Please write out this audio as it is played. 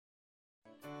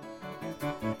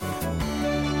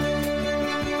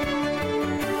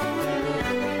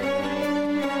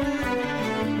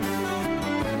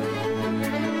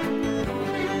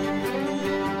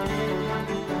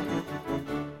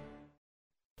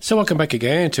So welcome back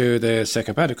again to the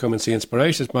second part of Come and See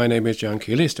Inspirations. My name is John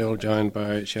Keeley, still joined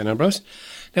by Shane Ambrose.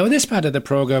 Now, in this part of the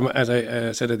programme, as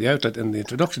I said at the outlet in the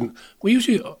introduction, we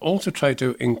usually also try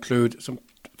to include some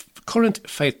current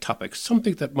faith topics,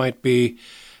 something that might be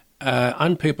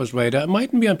on people's radar,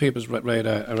 mightn't be on people's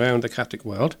radar around the Catholic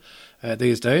world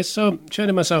these days. So Shane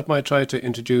and myself might try to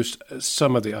introduce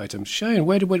some of the items. Shane,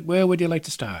 where would you like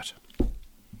to start?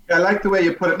 I like the way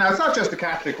you put it. Now, it's not just the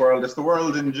Catholic world, it's the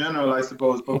world in general, I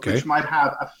suppose, but which might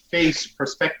have a faith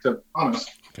perspective on it.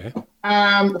 Okay.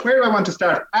 Where do I want to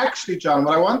start? Actually, John,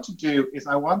 what I want to do is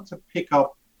I want to pick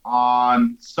up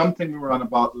on something we were on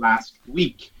about last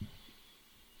week,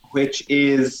 which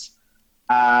is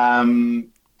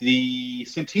the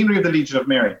centenary of the Legion of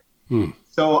Mary.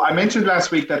 So I mentioned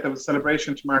last week that there was a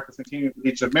celebration to mark the centenary of the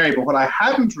Legion of Mary, but what I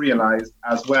hadn't realized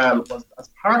as well was, as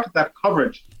part of that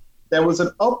coverage, there was an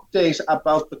update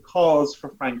about the cause for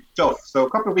Frank Duff. So a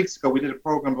couple of weeks ago, we did a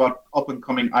program about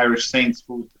up-and-coming Irish saints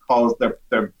who, because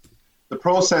the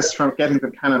process for getting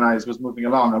them canonized was moving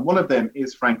along. And one of them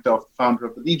is Frank Duff, the founder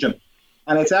of the Legion.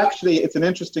 And it's an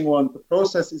interesting one. The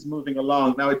process is moving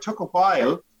along. Now, it took a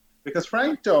while because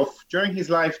Frank Duff, during his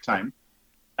lifetime,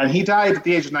 and he died at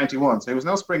the age of 91, so he was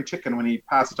no spring chicken when he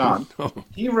passed on,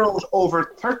 he wrote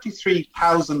over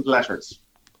 33,000 letters.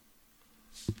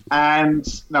 And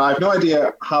now I have no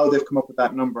idea how they've come up with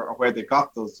that number or where they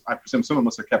got those. I presume someone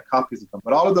must have kept copies of them.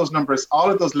 But all of those numbers, all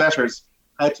of those letters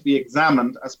had to be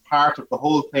examined as part of the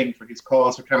whole thing for his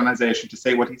cause for canonization, to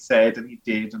say what he said and he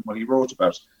did and what he wrote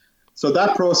about. So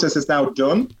that process is now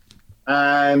done.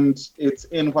 And it's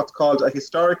in what's called a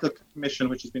historical commission,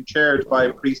 which has been chaired by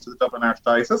a priest of the Dublin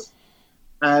Archdiocese.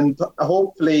 And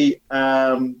hopefully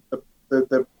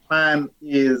the plan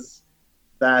is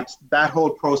that whole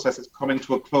process is coming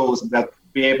to a close, and they'll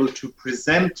be able to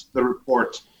present the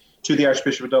report to the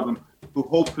Archbishop of Dublin, who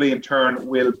hopefully in turn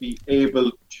will be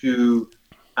able to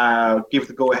give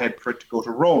the go-ahead for it to go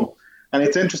to Rome. And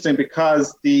it's interesting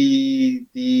because the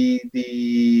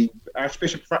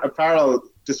Archbishop Farrell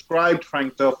described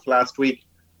Frank Duff last week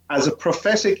as a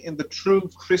prophetic in the true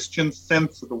Christian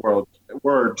sense of the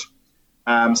word.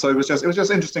 So it was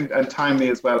just interesting and timely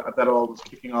as well that all was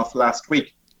kicking off last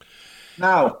week.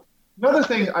 Now, another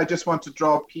thing I just want to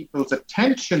draw people's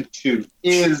attention to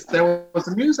is there was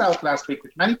a news out last week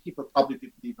which many people probably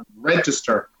didn't even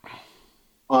register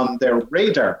on their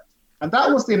radar. And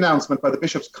that was the announcement by the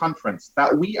Bishops' Conference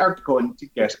that we are going to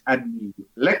get a new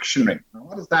lectionary. Now,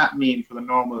 what does that mean for the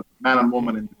normal man and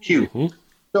woman in the pew? Mm-hmm.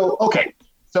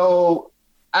 So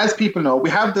as people know, we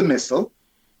have the Missal,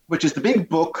 which is the big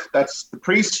book that the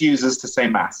priest uses to say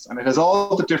Mass. And it has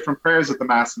all the different prayers of the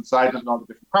Mass inside and all the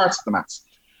different parts of the Mass.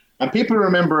 And people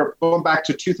remember, going back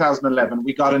to 2011,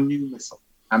 we got a new Missal.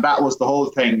 And that was the whole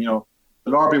thing, the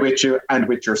Lord be with you and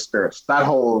with your spirit. That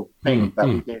whole thing that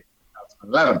we did in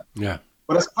 2011. Yeah.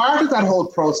 But as part of that whole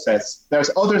process,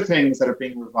 there's other things that are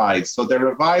being revised. So they're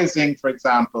revising, for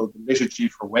example, the liturgy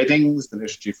for weddings, the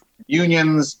liturgy for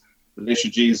communions, the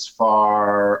liturgies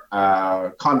for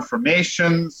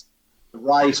confirmations, the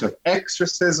rite of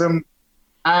exorcism,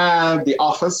 and the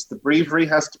office, the breviary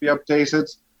has to be updated.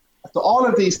 So all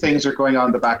of these things are going on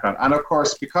in the background. And of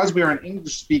course, because we are an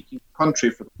English-speaking country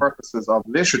for the purposes of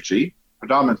liturgy,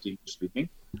 predominantly English-speaking,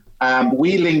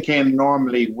 we link in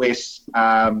normally with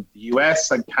the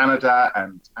US and Canada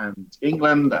and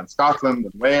England and Scotland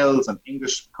and Wales and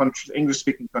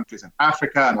English-speaking countries in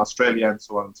Africa and Australia and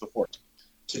so on and so forth,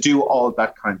 to do all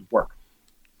that kind of work.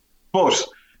 But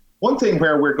one thing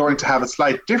where we're going to have a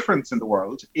slight difference in the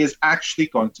world is actually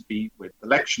going to be with the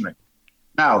lectionary.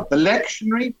 Now, the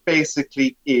lectionary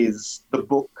basically is the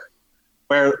book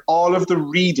where all of the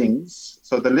readings,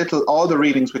 all the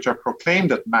readings which are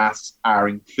proclaimed at Mass are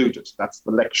included. That's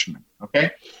the lectionary,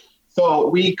 okay? So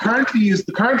we currently use,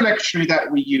 the current lectionary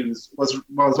that we use was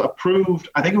approved,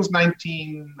 I think it was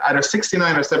either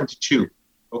 69 or 72,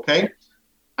 okay?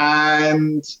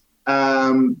 And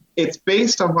it's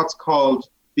based on what's called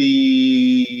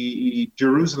the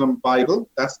Jerusalem Bible.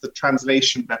 That's the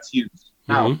translation that's used.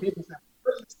 Now, people say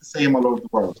it's the same all over the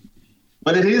world.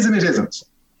 But it is and it isn't.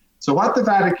 So what the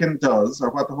Vatican does,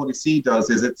 or what the Holy See does,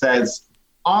 is it says,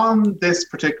 on this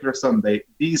particular Sunday,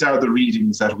 these are the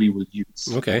readings that we will use.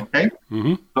 Okay?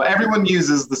 Mm-hmm. So everyone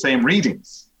uses the same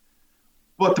readings.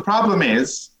 But the problem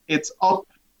is, it's up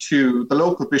to the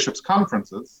local bishops'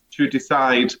 conferences to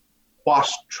decide what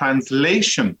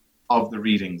translation of the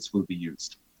readings will be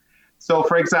used. So,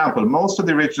 for example, most of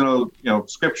the original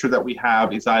scripture that we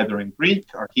have is either in Greek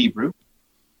or Hebrew.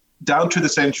 Down through the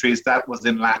centuries, that was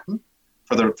in Latin.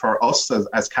 for us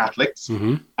as Catholics.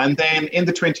 Mm-hmm. And then in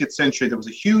the 20th century, there was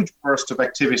a huge burst of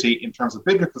activity in terms of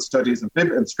biblical studies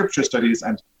and scripture studies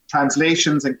and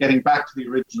translations and getting back to the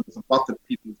originals and what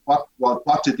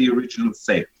did the originals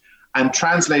say, and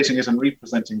translating it and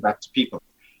representing that to people.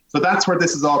 So that's where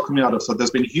this is all coming out of. So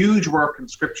there's been huge work in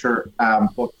scripture,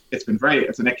 but it's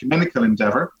an ecumenical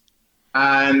endeavor.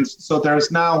 And so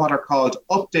there's now what are called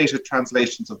updated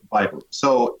translations of the Bible.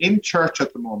 So in church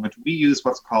at the moment, we use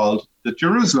what's called the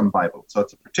Jerusalem Bible. So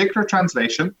it's a particular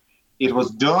translation. It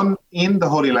was done in the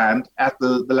Holy Land at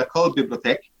the L'École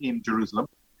Bibliothèque in Jerusalem.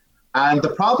 And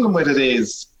the problem with it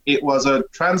is it was a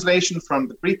translation from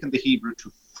the Greek and the Hebrew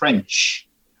to French.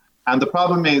 And the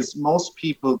problem is most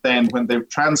people then, when they're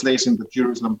translating the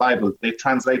Jerusalem Bible, they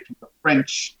translate from the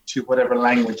French to whatever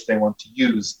language they want to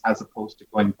use, as opposed to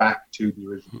going back to the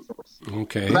original source.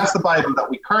 Okay. So that's the Bible that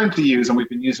we currently use, and we've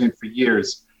been using it for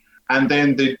years. And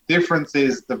then the difference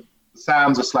is the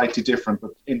Psalms are slightly different,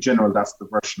 but in general, that's the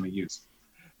version we use.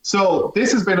 So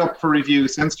this has been up for review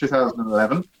since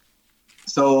 2011.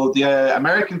 So the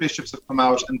American bishops have come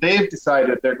out, and they've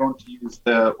decided they're going to use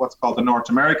what's called the North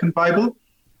American Bible.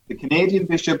 The Canadian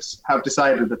bishops have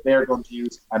decided that they're going to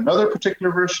use another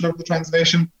particular version of the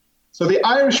translation. So the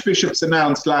Irish bishops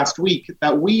announced last week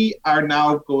that we are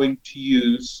now going to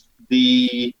use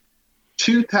the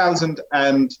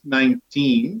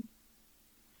 2019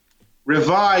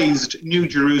 revised New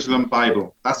Jerusalem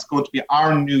Bible. That's going to be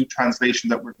our new translation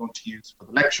that we're going to use for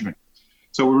the lectionary.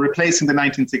 So we're replacing the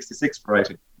 1966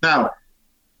 variety. Now,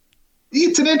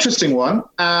 it's an interesting one.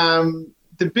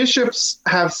 The bishops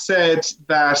have said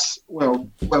that, well,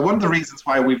 one of the reasons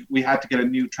why we had to get a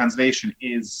new translation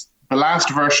is the last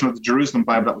version of the Jerusalem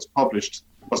Bible that was published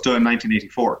was done in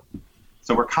 1984.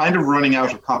 So we're kind of running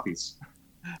out of copies.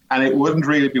 And it wouldn't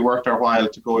really be worth our while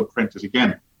to go and print it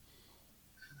again.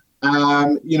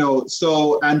 And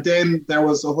then there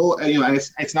was a whole, and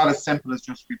it's not as simple as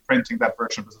just reprinting that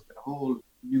version. There's a whole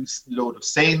new load of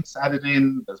saints added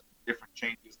in. There's different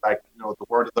changes, like the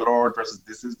word of the Lord versus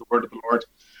this is the word of the Lord.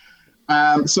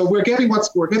 So we're getting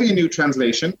a new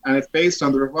translation, and it's based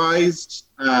on the revised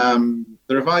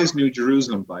New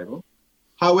Jerusalem Bible.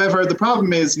 However, the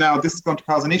problem is now this is going to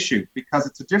cause an issue because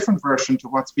it's a different version to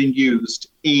what's being used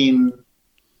in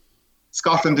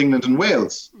Scotland, England, and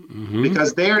Wales,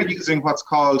 because they're using what's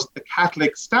called the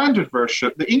Catholic Standard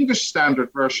Version, the English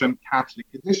Standard Version Catholic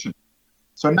Edition.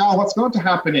 So now what's going to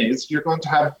happen is you're going to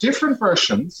have different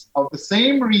versions of the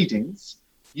same readings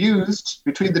used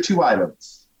between the two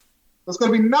islands. So it's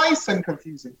going to be nice and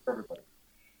confusing for everybody.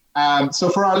 So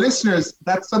for our listeners,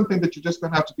 that's something that you're just going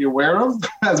to have to be aware of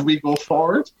as we go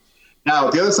forward.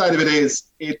 Now, the other side of it is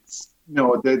it's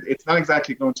not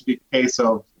exactly going to be a case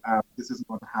of this isn't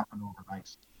going to happen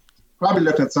overnight. Probably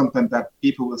looking at something that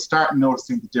people will start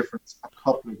noticing the difference a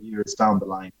couple of years down the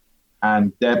line.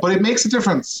 But it makes a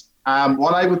difference.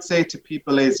 What I would say to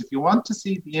people is if you want to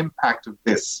see the impact of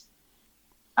this,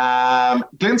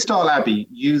 Glynstall Abbey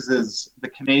uses the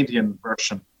Canadian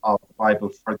version of the Bible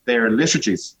for their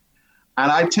liturgies.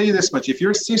 And I tell you this much, if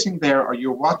you're sitting there or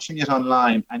you're watching it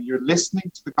online and you're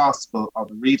listening to the gospel or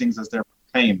the readings as they're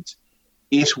proclaimed,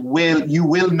 you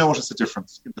will notice a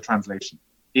difference in the translation.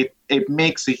 It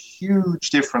makes a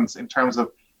huge difference in terms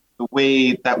of the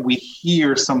way that we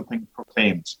hear something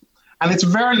proclaimed. And it's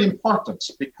very important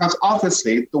because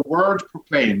obviously the word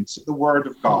proclaimed, the word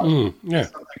of God, is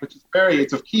something which is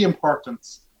it's of key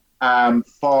importance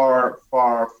for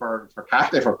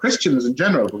Catholic, for Christians in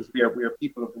general, because we are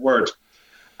people of the word.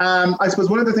 I suppose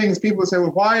one of the things people say, well,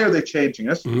 why are they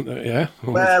changing it?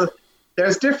 Well,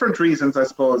 there's different reasons, I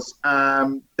suppose.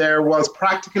 There was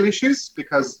practical issues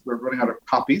because we're running out of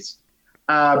copies.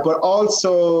 But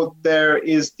also there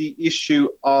is the issue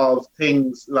of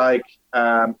things like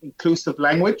inclusive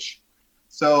language.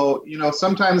 So,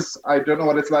 sometimes I don't know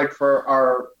what it's like for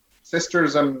our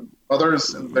sisters and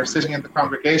brothers, and they're sitting in the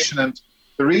congregation and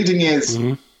the reading is,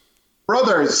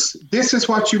 brothers, this is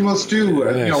what you must do.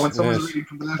 When someone's reading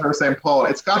from the letter of St. Paul,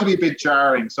 it's got to be a bit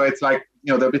jarring. So it's like,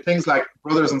 there'll be things like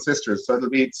brothers and sisters. So there'll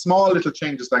be small little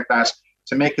changes like that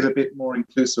to make it a bit more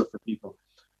inclusive for people.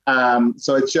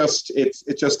 So it's just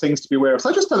things to be aware of. So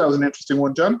I just thought that was an interesting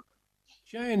one, John.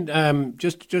 Shane,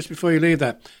 just before you leave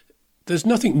that, there's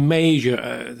nothing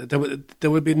major.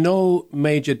 There would be no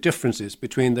major differences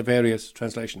between the various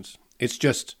translations. It's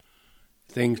just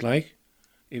things like,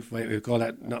 if we call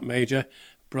that not major,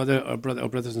 brother or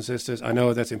brothers and sisters. I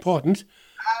know that's important.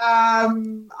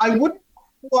 I wouldn't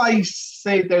quite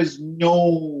say there's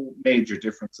no major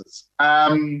differences.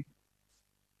 And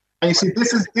you see,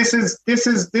 this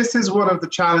is one of the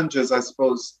challenges, I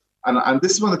suppose, and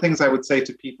this is one of the things I would say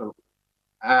to people.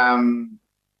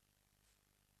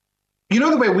 You know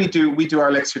the way we do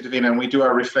our Lectio Divina and we do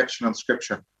our reflection on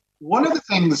Scripture. One of the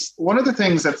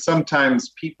things that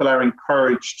sometimes people are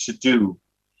encouraged to do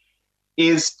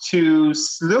is to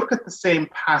look at the same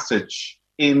passage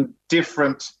in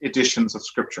different editions of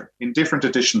Scripture, in different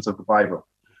editions of the Bible,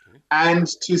 and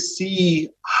to see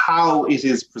how it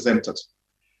is presented.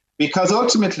 Because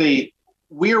ultimately,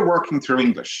 we're working through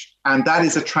English, and that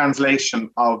is a translation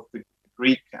of the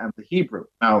Greek and the Hebrew.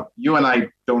 Now, you and I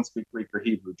don't speak Greek or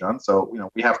Hebrew, John, so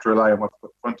we have to rely on what's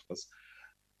put in front of us.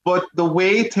 But the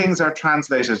way things are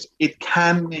translated, it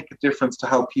can make a difference to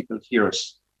how people hear it.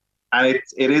 And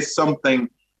it is something.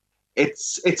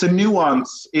 It's a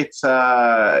nuance. It's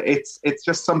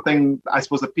just something I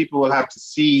suppose that people will have to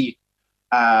see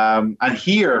and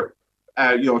hear,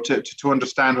 to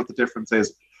understand what the difference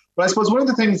is. But I suppose one of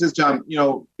the things is, John,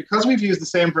 because we've used the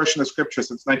same version of Scripture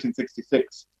since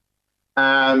 1966,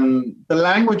 the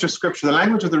language of Scripture, the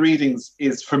language of the readings,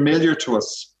 is familiar to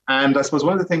us. And I suppose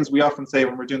one of the things we often say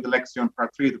when we're doing the Lectio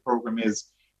Part 3 of the program is,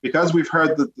 because we've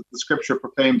heard the Scripture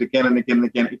proclaimed again and again and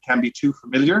again, it can be too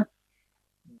familiar.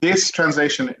 This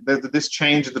translation, this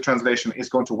change of the translation is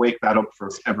going to wake that up for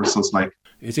us ever so slightly.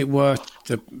 Is it worth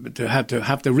to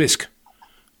have the risk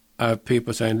of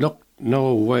people saying, look,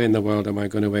 no way in the world am I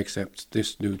going to accept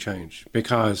this new change?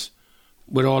 Because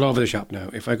we're all over the shop now.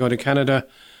 If I go to Canada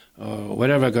or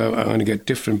wherever I go, I'm going to get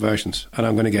different versions and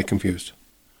I'm going to get confused.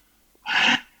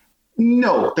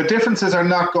 No, the differences are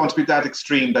not going to be that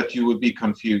extreme that you would be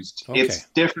confused. Okay. It's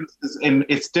differences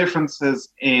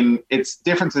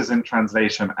in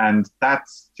translation, and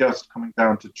that's just coming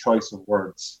down to choice of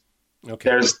words. Okay.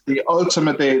 There's the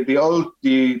ultimate,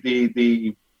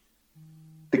 the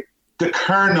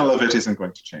kernel of it isn't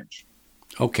going to change.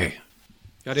 Okay.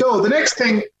 So the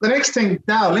next thing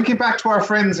now, linking back to our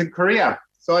friends in Korea.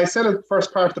 So I said at the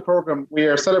first part of the program, we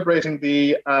are celebrating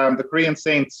the Korean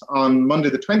saints on Monday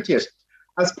the 20th.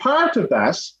 As part of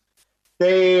that,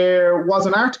 there was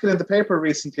an article in the paper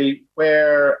recently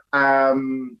where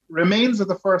remains of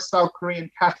the first South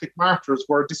Korean Catholic martyrs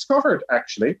were discovered,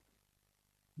 actually.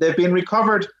 They've been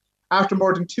recovered after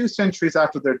more than 2 centuries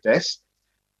after their death,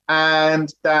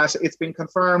 and that it's been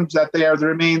confirmed that they are the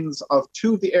remains of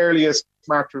 2 of the earliest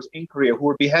martyrs in Korea who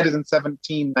were beheaded in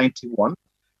 1791.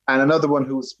 And another one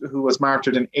who was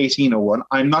martyred in 1801.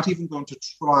 I'm not even going to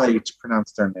try to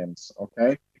pronounce their names.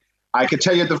 Okay, I can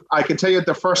tell you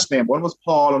the first name. One was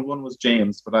Paul and one was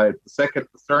James, but the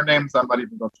surnames I'm not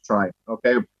even going to try.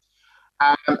 Okay,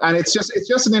 and it's just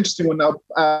an interesting one. Now,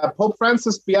 Pope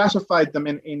Francis beatified them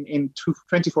in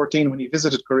 2014 when he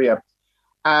visited Korea,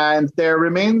 and their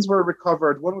remains were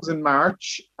recovered. One was in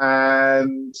March,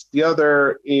 and the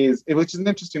other which is an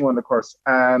interesting one, of course.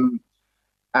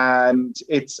 And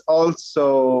it's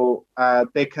also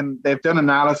they've done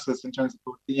analysis in terms of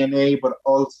both DNA, but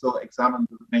also examined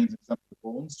the remains of some of the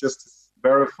bones just to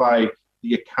verify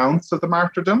the accounts of the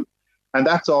martyrdom, and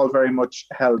that's all very much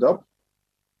held up.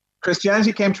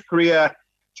 Christianity came to Korea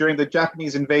during the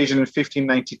Japanese invasion in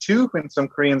 1592 when some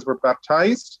Koreans were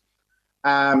baptized.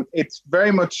 It's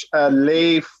very much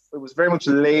lay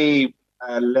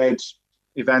led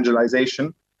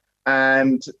evangelization,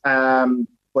 and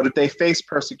but they faced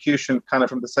persecution kind of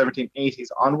from the 1780s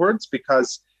onwards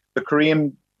because the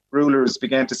Korean rulers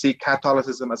began to see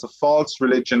Catholicism as a false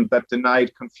religion that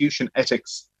denied Confucian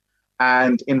ethics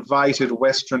and invited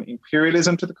Western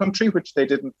imperialism to the country, which they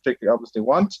didn't particularly obviously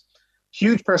want.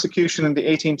 Huge persecution in the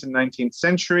 18th and 19th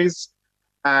centuries.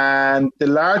 And the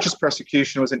largest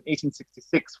persecution was in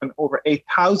 1866 when over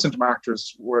 8,000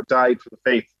 martyrs died for the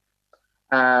faith.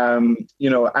 And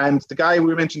the guy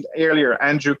we mentioned earlier,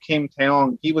 Andrew Kim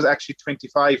Taeyong, he was actually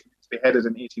 25 when he was beheaded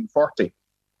in 1840.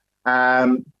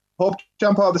 Pope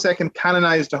John Paul II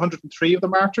canonized 103 of the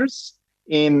martyrs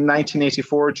in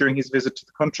 1984 during his visit to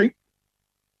the country.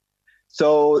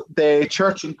 So the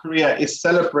church in Korea is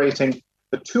celebrating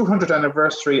the 200th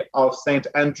anniversary of St.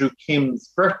 Andrew Kim's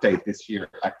birthday this year,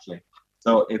 actually.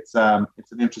 So it's an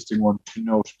interesting one to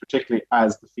note, particularly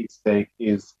as the feast day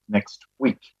is next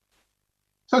week.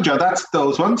 So, Joe, that's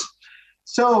those ones.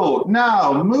 So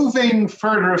now moving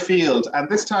further afield, and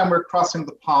this time we're crossing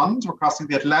the pond, we're crossing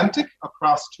the Atlantic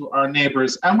across to our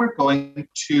neighbors, and we're going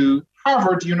to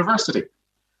Harvard University.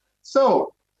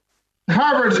 So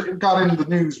Harvard got in the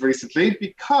news recently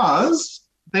because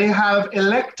they have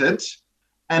elected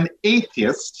an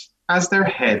atheist as their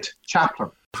head chaplain.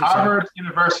 Harvard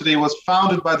University was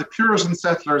founded by the Puritan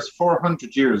settlers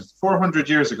 400 years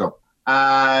ago.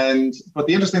 But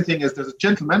the interesting thing is there's a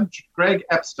gentleman, Greg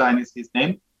Epstein is his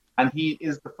name, and he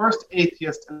is the first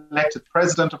atheist elected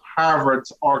president of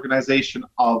Harvard's organization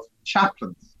of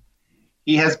chaplains.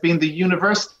 He has been the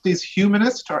university's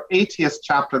humanist or atheist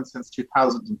chaplain since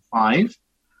 2005.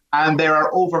 And there are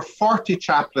over 40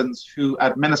 chaplains who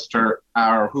administer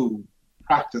or who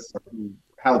practice or who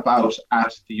help out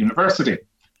at the university.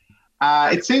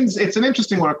 It seems it's an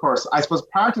interesting one, of course. I suppose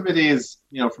part of it is,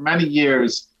 for many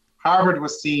years, Harvard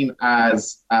was seen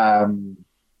as, a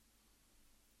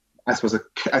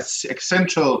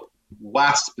central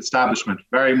WASP establishment,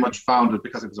 very much founded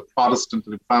because it was a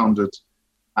Protestantly founded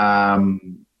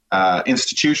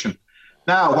institution.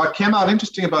 Now, what came out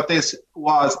interesting about this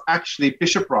was actually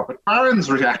Bishop Robert Barron's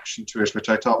reaction to it, which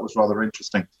I thought was rather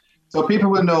interesting. So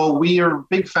people will know we are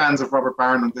big fans of Robert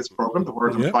Barron on this program, the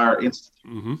Word and Fire Institute.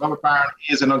 Mm-hmm. Robert Barron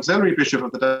is an auxiliary bishop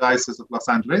of the Diocese of Los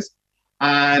Angeles,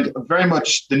 and very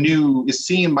much is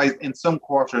seen in some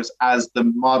quarters as the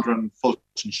modern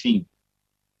Fulton Sheen.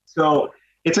 So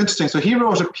it's interesting. So he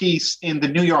wrote a piece in the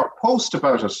New York Post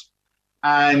about it,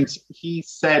 and he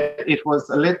said it was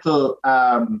a little,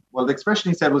 the expression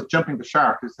he said was jumping the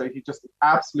shark. So he just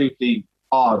absolutely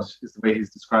odd is the way he's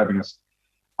describing it.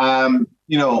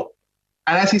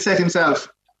 And as he said himself,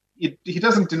 he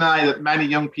doesn't deny that many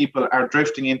young people are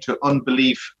drifting into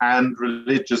unbelief and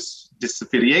religious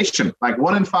disaffiliation. Like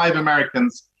 1 in 5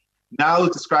 Americans now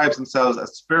describes themselves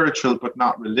as spiritual but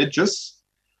not religious.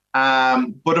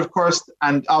 But of course,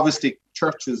 and obviously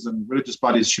churches and religious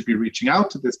bodies should be reaching out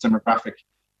to this demographic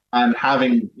and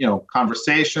having,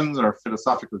 conversations or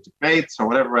philosophical debates or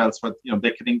whatever else, where,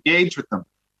 they can engage with them.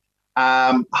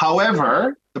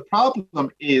 However, the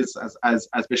problem is, as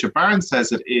Bishop Barron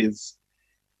says it is,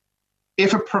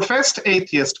 if a professed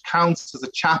atheist counts as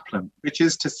a chaplain, which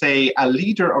is to say a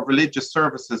leader of religious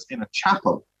services in a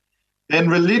chapel, then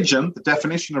religion, the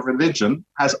definition of religion,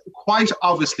 has quite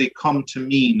obviously come to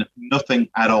mean nothing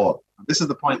at all. And this is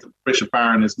the point that Bishop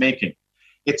Barron is making.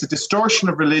 It's a distortion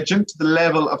of religion to the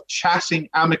level of chatting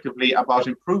amicably about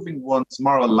improving one's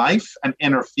moral life and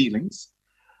inner feelings,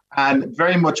 and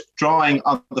very much drawing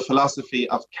on the philosophy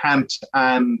of Kant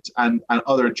and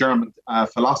other German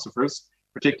philosophers,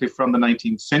 particularly from the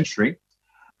 19th century.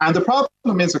 And the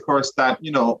problem is, of course, that,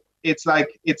 it's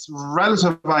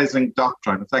relativizing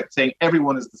doctrine. It's like saying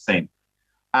everyone is the same.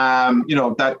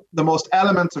 That the most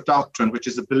elements of doctrine, which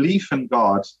is a belief in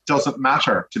God, doesn't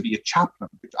matter to be a chaplain,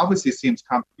 which obviously seems,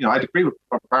 I'd agree with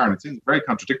Robert Barron, it seems very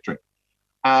contradictory.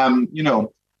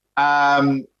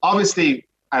 Obviously,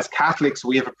 as Catholics,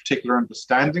 we have a particular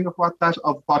understanding of what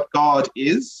God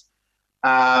is,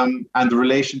 and the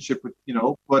relationship with,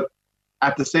 but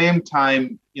at the same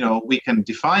time, we can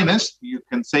define it. You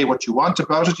can say what you want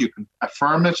about it. You can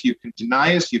affirm it. You can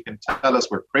deny it. You can tell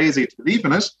us we're crazy to believe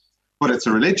in it, but it's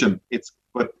a religion. It's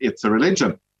a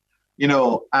religion,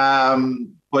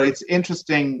 but it's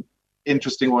interesting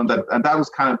one and that was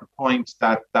kind of the point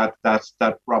that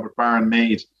Robert Barron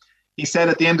made. He said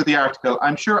at the end of the article,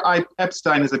 "I'm sure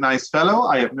Epstein is a nice fellow.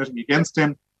 I have nothing against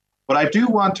him, but I do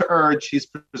want to urge his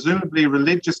presumably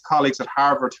religious colleagues at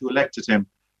Harvard who elected him,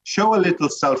 show a little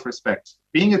self-respect.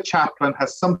 Being a chaplain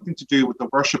has something to do with the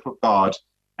worship of God,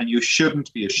 and you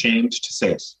shouldn't be ashamed to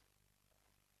say it."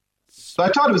 So I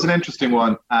thought it was an interesting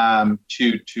one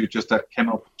to just that came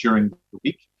up during the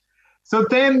week. So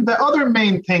then the other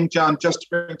main thing, John, just to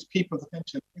bring to people's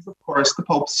attention, is of course the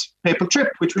Pope's papal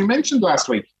trip, which we mentioned last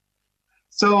week.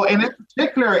 So in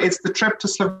particular, it's the trip to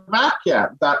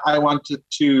Slovakia that I wanted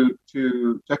Slovakia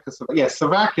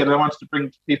that I wanted to bring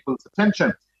to people's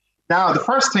attention. Now, the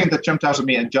first thing that jumped out at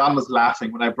me, and John was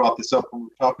laughing when I brought this up when we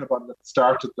were talking about it at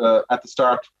the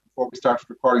start before we started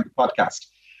recording the podcast.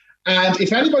 And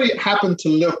if anybody happened to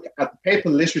look at the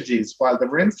papal liturgies while they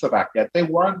were in Slovakia, they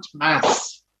weren't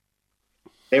mass.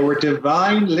 They were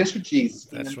divine liturgies.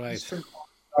 That's right.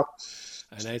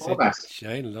 And I think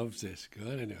Shane loves this.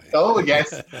 Good anyway. Oh,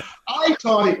 yes. I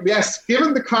thought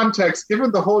given the context,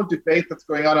 given the whole debate that's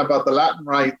going on about the Latin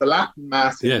Rite, the Latin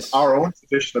Mass in our own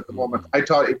tradition at the moment, I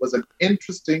thought it was an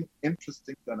interesting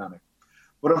dynamic.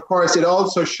 But of course, it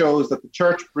also shows that the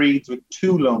church breathes with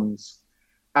two lungs.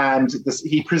 And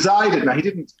he presided. Now,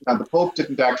 the Pope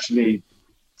didn't actually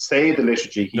say the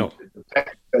liturgy. No.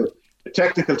 The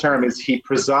technical term is he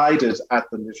presided at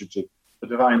the liturgy, the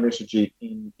divine liturgy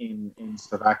in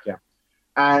Slovakia.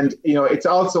 And, it's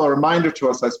also a reminder to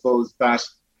us, I suppose, that,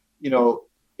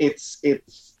 it's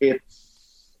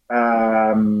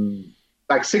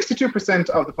like 62%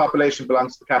 of the population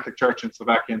belongs to the Catholic Church in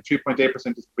Slovakia and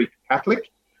 3.8% is Greek Catholic.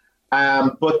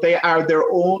 But they are their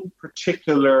own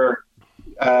particular,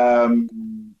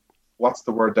 what's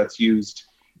the word that's used?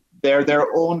 They're their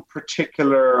own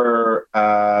particular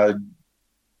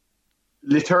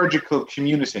liturgical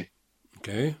community.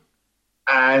 Okay.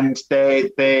 and they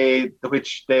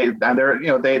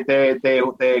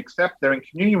accept they're in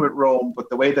communion with Rome, but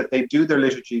the way that they do their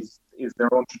liturgies is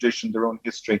their own tradition, their own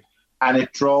history, and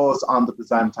it draws on the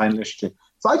Byzantine liturgy.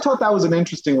 So I thought that was an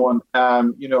interesting one.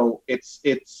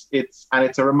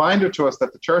 It's a reminder to us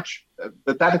that the church,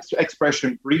 that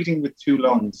expression, breathing with two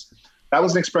lungs, that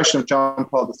was an expression of John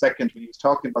Paul II when he was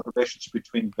talking about the relationship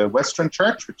between the Western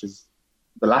Church, which is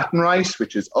the Latin Rite,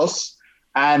 which is us,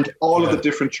 and all of the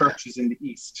different churches in the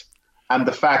East. And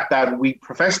the fact that we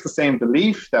profess the same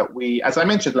belief, that we, as I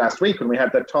mentioned last week when we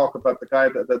had that talk about the guy,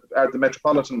 the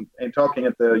Metropolitan talking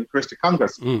at the Eucharistic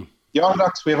Congress, the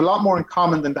Orthodox, we have a lot more in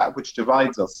common than that which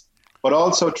divides us, but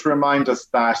also to remind us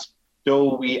that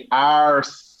though we are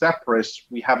separate,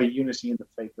 we have a unity in the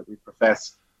faith that we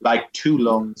profess, like two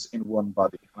lungs in one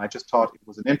body. And I just thought it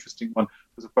was an interesting one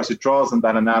because, of course, it draws on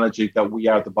that analogy that we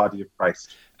are the body of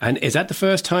Christ. And is that the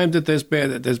first time that there's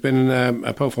been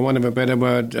a Pope, for want of a better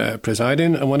word,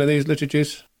 presiding on one of these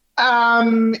liturgies?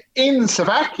 In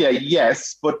Slovakia,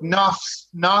 yes, but not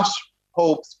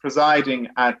popes presiding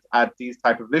at these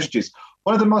type of liturgies.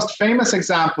 One of the most famous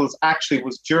examples actually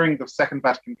was during the Second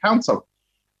Vatican Council,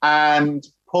 and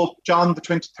Pope John the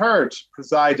 23rd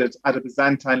presided at a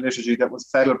Byzantine liturgy that was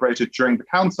celebrated during the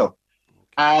council.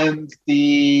 And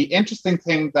the interesting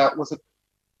thing that was,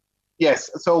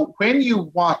 so when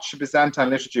you watch a Byzantine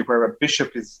liturgy where a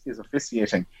bishop is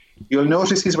officiating, you'll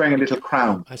notice he's wearing a little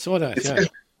crown. I saw that,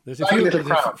 There's a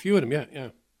few of them, yeah.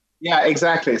 Yeah,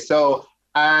 exactly. So,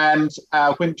 and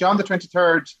when John the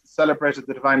 23rd celebrated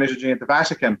the Divine Liturgy at the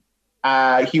Vatican,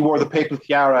 he wore the papal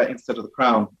tiara instead of the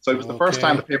crown. So it was the first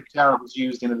time the papal tiara was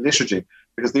used in a liturgy,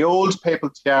 because the old papal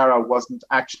tiara wasn't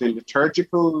actually a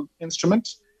liturgical instrument.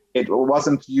 It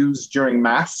wasn't used during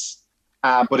Mass,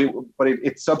 but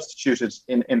it substituted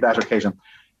in that occasion.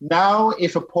 Now,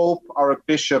 if a pope or a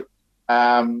bishop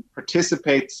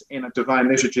participates in a divine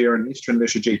liturgy or an Eastern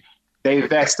liturgy, they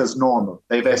vest as normal.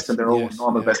 They vest in their own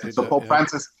normal vestment. So Pope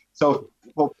Francis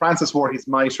wore his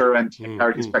mitre and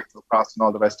carried his spectral cross and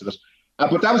all the rest of it.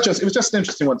 But it was just an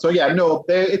interesting one. So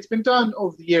it's been done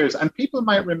over the years, and people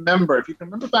might remember, if you can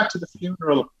remember back to the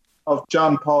funeral of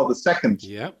John Paul II.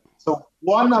 Yeah. So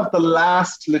one of the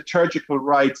last liturgical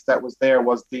rites that was there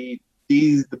was the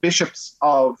bishops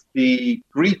of the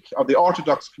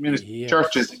Orthodox community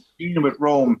churches in union with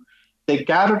Rome. They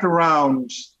gathered around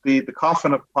the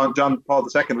coffin of John Paul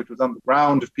II, which was on the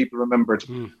ground, if people remembered,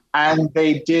 and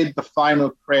they did the final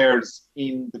prayers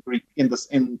in the Greek in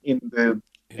the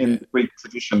Greek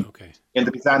tradition. Okay. In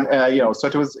the so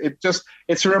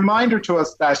it's a reminder to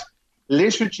us that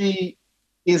liturgy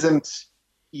isn't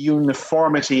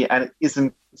uniformity and it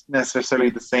isn't necessarily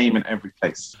the same in every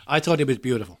place. I thought it was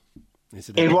beautiful.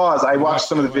 It was. I watched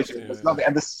some of the videos. It was lovely.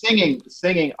 And the singing,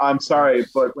 I'm sorry,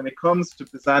 but when it comes to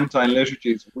Byzantine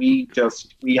liturgies, we're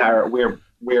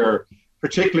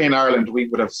particularly in Ireland, we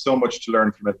would have so much to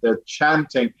learn from it. The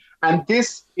chanting, and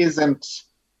this isn't,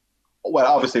 well,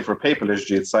 obviously for papal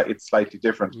liturgy, it's slightly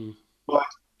different. But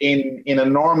in a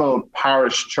normal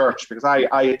parish church, because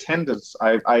I attended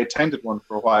one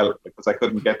for a while because I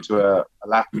couldn't get to a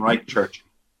Latin Rite church.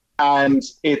 And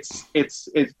it's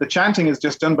the chanting is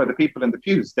just done by the people in the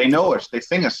pews. They know it. They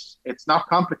sing it. It's not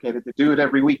complicated. They do it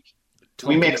every week.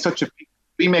 We make it such a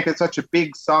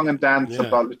big song and dance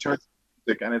about the church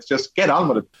music, and it's just get on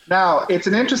with it. Now, it's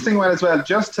an interesting one as well,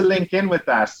 just to link in with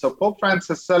that. So Pope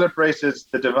Francis celebrated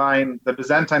the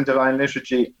Byzantine Divine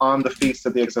Liturgy on the Feast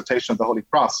of the Exaltation of the Holy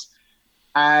Cross.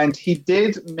 And he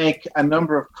did make a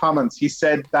number of comments. He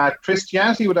said that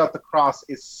Christianity without the cross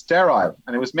is sterile.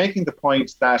 And he was making the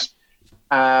point that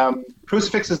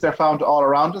crucifixes, they're found all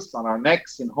around us, on our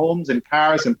necks, in homes, in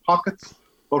cars, in pockets.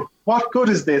 But what good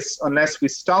is this unless we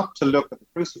stop to look at the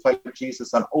crucified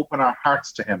Jesus and open our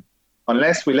hearts to him?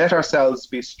 Unless we let ourselves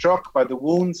be struck by the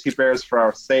wounds he bears for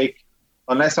our sake,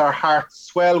 unless our hearts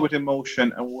swell with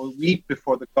emotion and we weep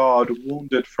before the God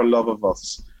wounded for love of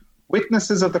us.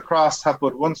 Witnesses of the cross have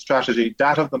but one strategy,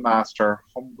 that of the Master,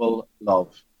 humble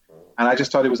love. And I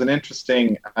just thought it was an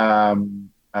interesting homily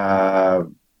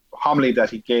that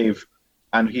he gave,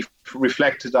 and he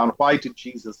reflected on why did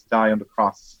Jesus die on the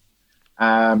cross.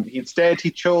 Instead, he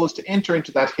chose to enter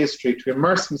into that history, to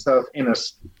immerse himself in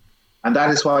it, and that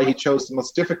is why he chose the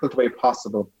most difficult way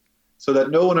possible, so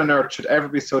that no one on earth should ever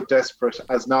be so desperate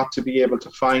as not to be able to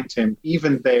find him,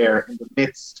 even there in the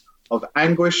midst of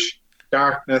anguish,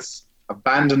 darkness,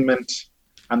 abandonment,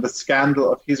 and the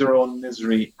scandal of his or own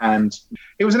misery. And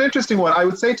it was an interesting one. I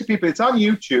would say to people, it's on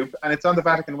YouTube and it's on the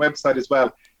Vatican website as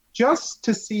well, just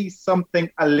to see something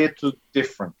a little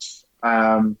different.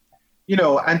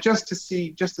 and just to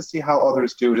see how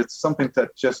others do it. It's something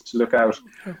that just to look out.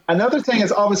 Another thing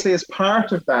is obviously as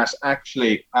part of that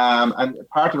actually, and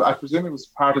part of, I presume it was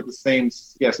part of the same,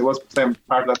 yes, it was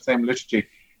part of that same liturgy.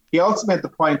 He also made the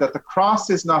point that the cross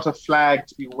is not a flag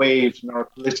to be waved nor a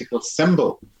political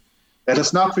symbol. Let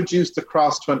us not reduce the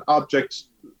cross to an object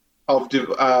of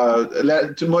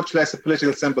to much less a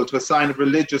political symbol, to a sign of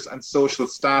religious and social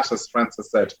status,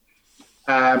 Francis said.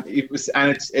 At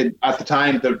the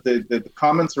time, the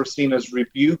comments were seen as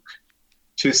rebuke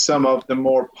to some of the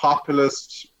more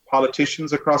populist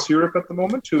politicians across Europe at the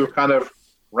moment, who are kind of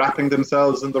wrapping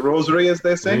themselves in the rosary, as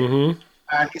they say. Mm-hmm.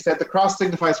 And he said the cross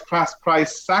signifies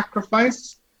Christ's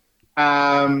sacrifice.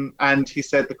 And he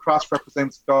said the cross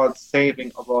represents God's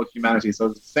saving of all humanity. So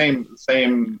it's the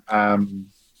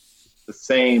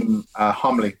same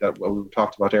homily that we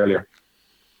talked about earlier.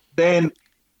 Then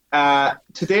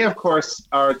today, of course,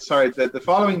 the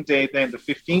following day, then the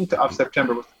 15th of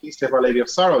September, was the feast day of Our Lady of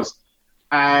Sorrows.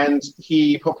 And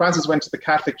Pope Francis went to the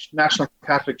National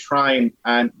Catholic Shrine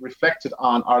and reflected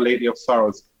on Our Lady of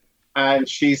Sorrows. And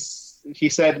he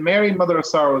said, Mary, Mother of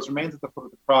Sorrows, remains at the foot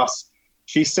of the cross.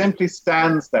 She simply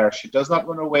stands there. She does not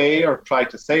run away or try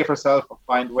to save herself or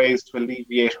find ways to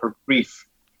alleviate her grief.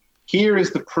 Here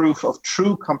is the proof of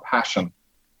true compassion,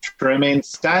 to remain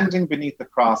standing beneath the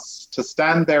cross, to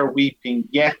stand there weeping,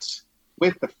 yet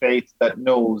with the faith that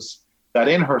knows that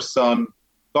in her Son,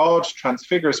 God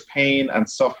transfigures pain and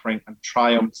suffering and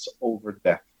triumphs over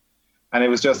death. And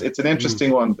it's an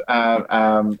interesting one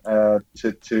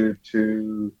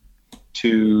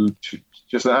to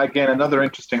just, again, another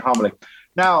interesting homily.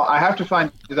 Now, I have to find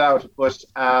it out, but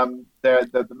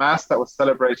the Mass that was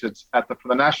celebrated for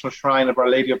the National Shrine of Our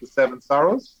Lady of the Seven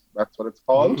Sorrows, that's what it's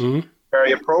called,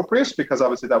 very appropriate, because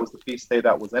obviously that was the feast day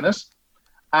that was in it.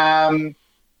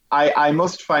 I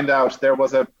must find out, there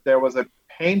was a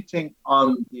painting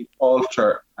on the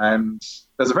altar, and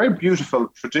there's a very beautiful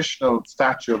traditional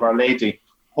statue of Our Lady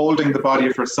holding the body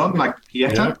of her son, like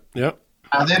Pieta. Yeah.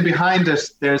 And then behind it,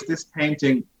 there's this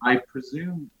painting. I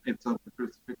presume it's of the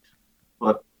crucifixion,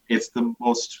 but it's the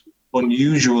most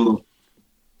unusual,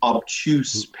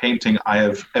 obtuse painting I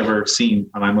have ever seen,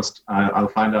 and I'll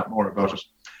find out more about it.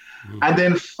 Mm-hmm. And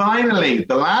then finally,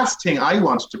 the last thing I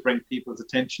want to bring people's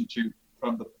attention to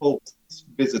from the Pope's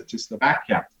visit to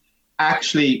Slovakia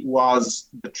actually was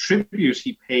the tribute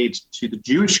he paid to the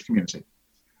Jewish community.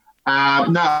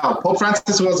 Now, Pope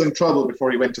Francis was in trouble before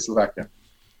he went to Slovakia.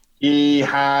 He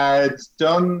had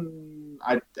done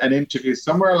an interview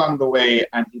somewhere along the way,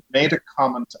 and he made a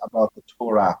comment about the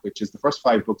Torah, which is the first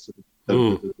 5 books of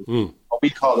what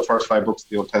we call the first 5 books of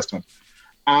the Old Testament.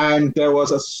 And there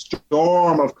was a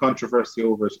storm of controversy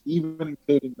over it, even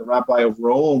including the Rabbi of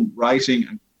Rome writing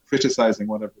and criticizing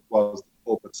whatever it was the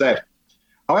Pope had said.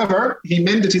 However, he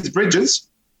mended his bridges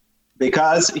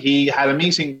because he had a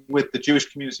meeting with the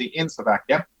Jewish community in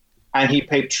Slovakia, and he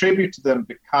paid tribute to them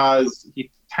because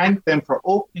he thanked them for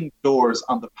opening doors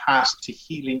on the path to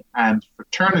healing and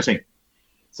fraternity.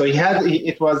 So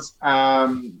it was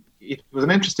an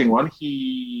interesting one.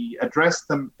 He addressed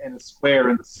them in a square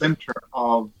in the center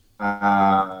of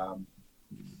Revne,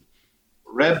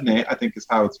 I think is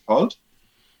how it's called,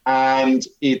 and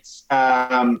it's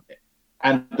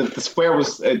and the square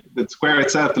was the square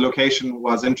itself. The location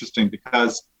was interesting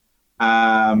because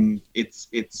it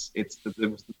was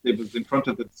in front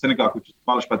of the synagogue, which was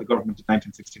demolished by the government in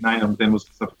 1969 and then was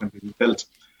subsequently rebuilt.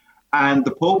 And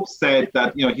the Pope said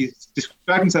that, he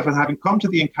described himself as having come to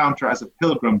the encounter as a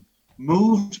pilgrim,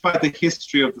 moved by the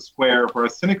history of the square where a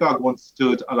synagogue once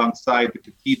stood alongside the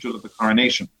Cathedral of the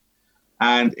Coronation.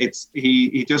 And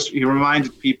he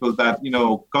reminded people that,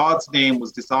 God's name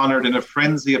was dishonored in a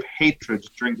frenzy of hatred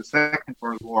during the Second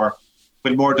World War,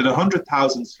 when more than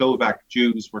 100,000 Slovak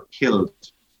Jews were killed.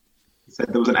 He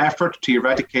said there was an effort to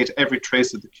eradicate every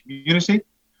trace of the community,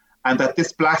 and that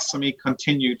this blasphemy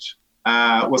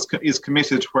is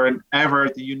committed whenever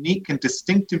the unique and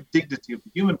distinctive dignity of the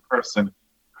human person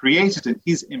created in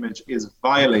his image is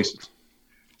violated.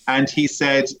 And he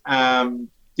said,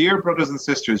 dear brothers and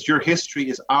sisters, your history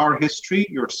is our history,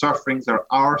 your sufferings are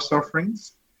our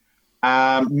sufferings.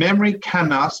 Memory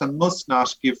cannot and must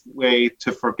not give way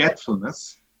to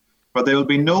forgetfulness, for there will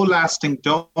be no lasting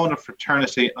dawn of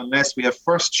fraternity unless we have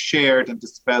first shared and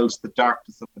dispelled the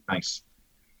darkness of the night.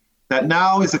 That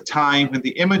now is a time when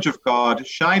the image of God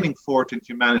shining forth in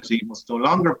humanity must no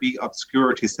longer be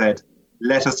obscured, he said.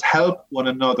 Let us help one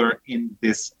another in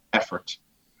this effort.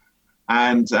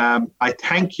 And I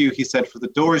thank you, he said, for the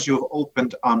doors you have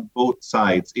opened on both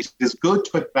sides. It is good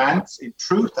to advance in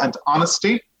truth and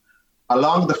honesty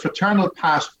along the fraternal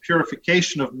path of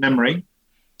purification of memory,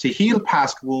 to heal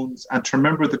past wounds, and to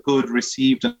remember the good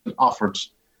received and offered.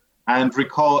 And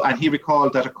he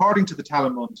recalled that according to the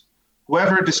Talmud,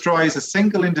 whoever destroys a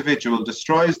single individual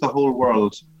destroys the whole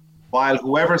world, while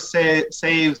whoever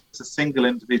saves a single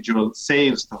individual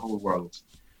saves the whole world.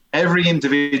 Every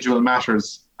individual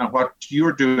matters, and what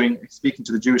you're doing, speaking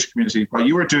to the Jewish community, what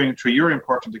you are doing through your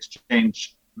important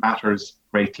exchange matters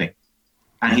greatly.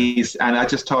 And I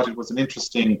just thought it was an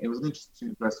interesting address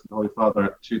from the Holy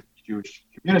Father to the Jewish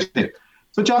community.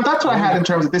 So, John, that's what I had in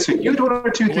terms of this week. You had one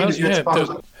or two things you had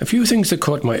spotted. A few things that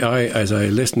caught my eye as I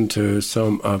listened to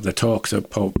some of the talks of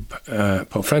Pope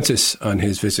Francis on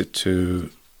his visit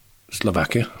to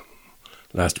Slovakia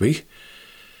last week.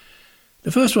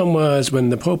 The first one was when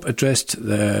the Pope addressed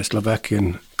the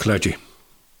Slovakian clergy.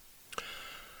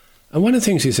 And one of the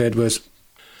things he said was,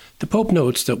 the Pope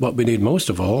notes that what we need most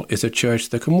of all is a church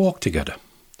that can walk together.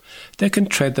 They can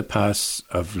tread the paths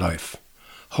of life,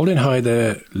 holding high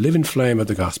the living flame of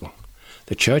the gospel.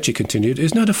 The church, he continued,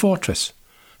 is not a fortress,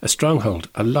 a stronghold,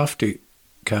 a lofty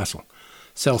castle,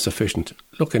 self-sufficient,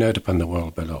 looking out upon the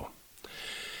world below.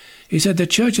 He said the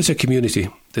church is a community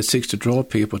that seeks to draw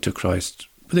people to Christ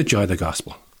with the joy of the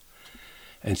gospel.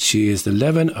 And she is the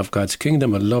leaven of God's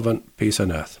kingdom of love and peace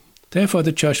on earth. Therefore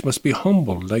the church must be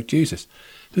humble like Jesus,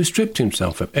 who stripped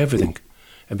himself of everything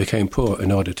and became poor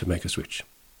in order to make us rich.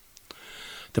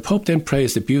 The Pope then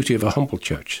praised the beauty of a humble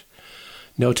church,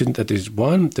 noting that it is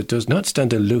one that does not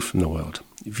stand aloof from the world,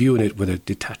 viewing it with a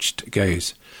detached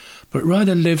gaze, but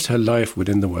rather lives her life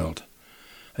within the world,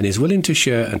 and is willing to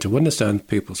share and to understand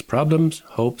people's problems,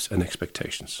 hopes, and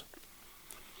expectations.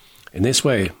 In this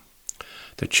way,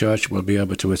 the church will be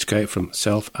able to escape from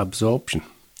self-absorption,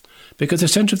 because the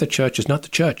centre of the church is not the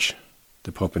church,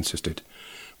 the Pope insisted.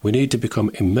 We need to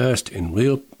become immersed in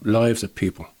real lives of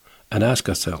people and ask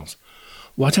ourselves,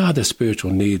 what are their spiritual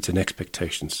needs and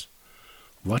expectations?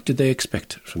 What do they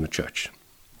expect from the church?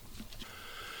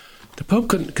 The Pope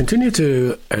continued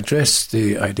to address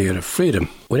the idea of freedom.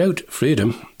 Without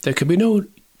freedom, there can be no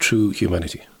true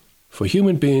humanity, for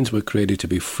human beings were created to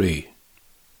be free.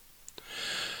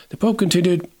 The Pope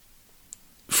continued,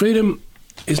 freedom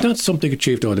is not something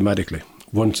achieved automatically,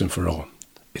 once and for all.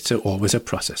 It's always a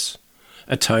process,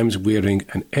 at times wearying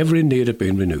and ever in need of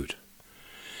being renewed.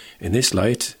 In this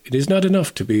light, it is not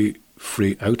enough to be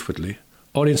free outwardly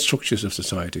or in structures of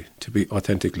society to be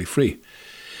authentically free.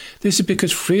 This is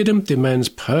because freedom demands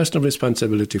personal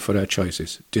responsibility for our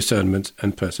choices, discernment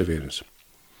and perseverance,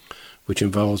 which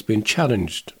involves being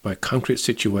challenged by concrete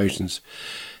situations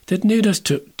that need us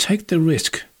to take the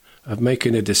risk of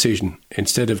making a decision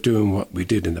instead of doing what we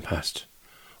did in the past,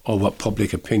 or what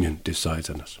public opinion decides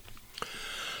on us.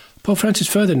 Pope Francis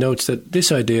further notes that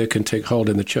this idea can take hold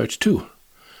in the church too,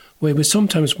 where we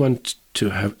sometimes want to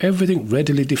have everything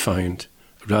readily defined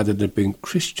rather than being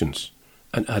Christians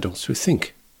and adults who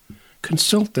think,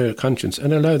 consult their conscience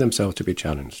and allow themselves to be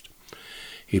challenged.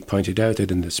 He pointed out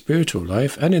that in the spiritual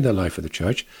life and in the life of the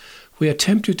church, we are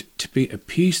tempted to be a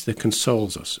peace that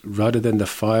consoles us rather than the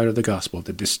fire of the gospel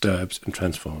that disturbs and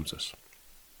transforms us.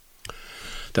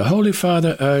 The Holy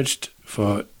Father urged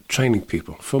for training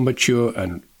people for mature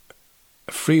and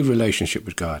free relationship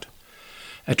with God.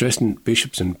 Addressing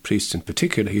bishops and priests in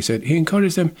particular, he said he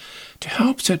encouraged them to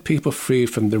help set people free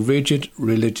from the rigid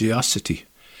religiosity,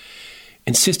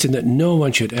 insisting that no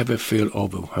one should ever feel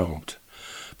overwhelmed,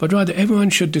 but rather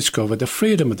everyone should discover the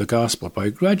freedom of the gospel by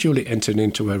gradually entering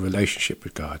into a relationship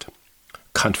with God,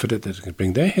 confident that it can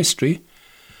bring their history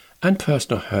and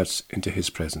personal hurts into his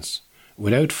presence,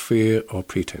 without fear or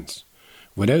pretense,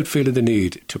 without feeling the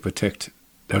need to protect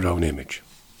their own image.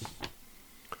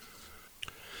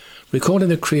 Recalling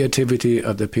the creativity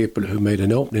of the people who made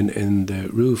an opening in the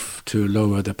roof to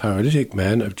lower the paralytic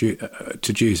man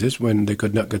to Jesus when they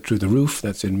could not get through the roof,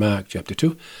 that's in Mark chapter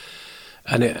 2.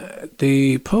 And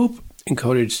the Pope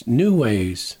encouraged new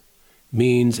ways,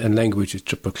 means and languages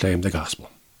to proclaim the gospel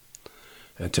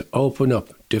and to open up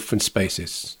different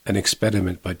spaces and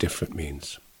experiment by different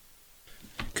means.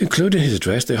 Concluding his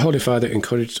address, the Holy Father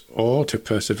encouraged all to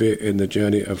persevere in the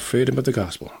journey of freedom of the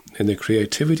gospel, in the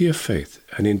creativity of faith,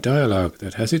 and in dialogue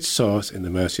that has its source in the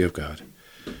mercy of God,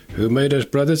 who made us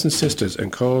brothers and sisters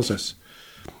and calls us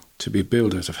to be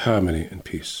builders of harmony and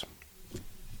peace.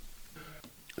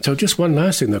 So just one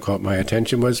last thing that caught my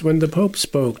attention was when the Pope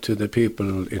spoke to the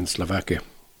people in Slovakia.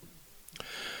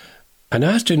 And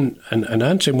answering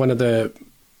one of the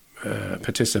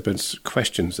participants'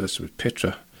 questions, this was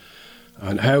Petra,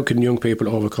 on how can young people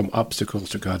overcome obstacles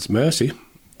to God's mercy,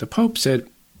 the Pope said,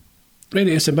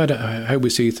 really it's a matter of how we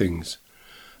see things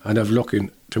and of looking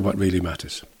to what really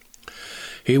matters.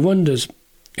 He wonders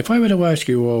If I were to ask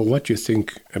you all what you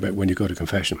think about when you go to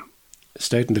confession,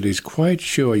 stating that he's quite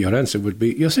sure your answer would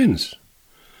be your sins.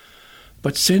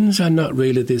 But sins are not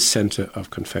really the centre of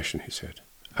confession, he said.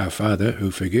 Our Father,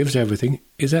 who forgives everything,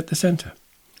 is at the centre.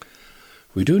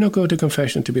 We do not go to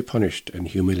confession to be punished and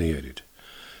humiliated,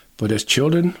 but as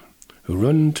children who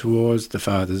run towards the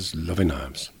Father's loving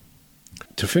arms.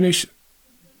 To finish,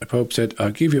 the Pope said,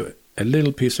 I'll give you a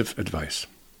little piece of advice.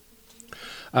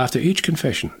 After each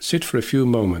confession, sit for a few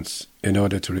moments in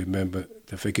order to remember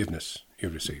the forgiveness you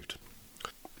received.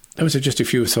 Those are just a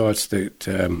few thoughts that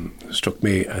struck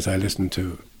me as I listened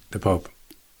to the Pope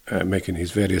making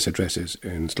his various addresses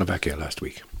in Slovakia last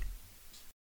week.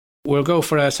 We'll go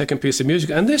for our second piece of music,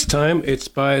 and this time it's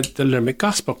by the Limerick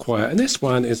Gospel Choir, and this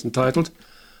one is entitled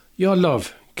Your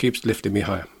Love Keeps Lifting Me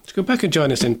Higher. So go back and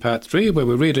join us in part 3, where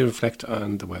we read and reflect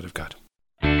on the Word of God.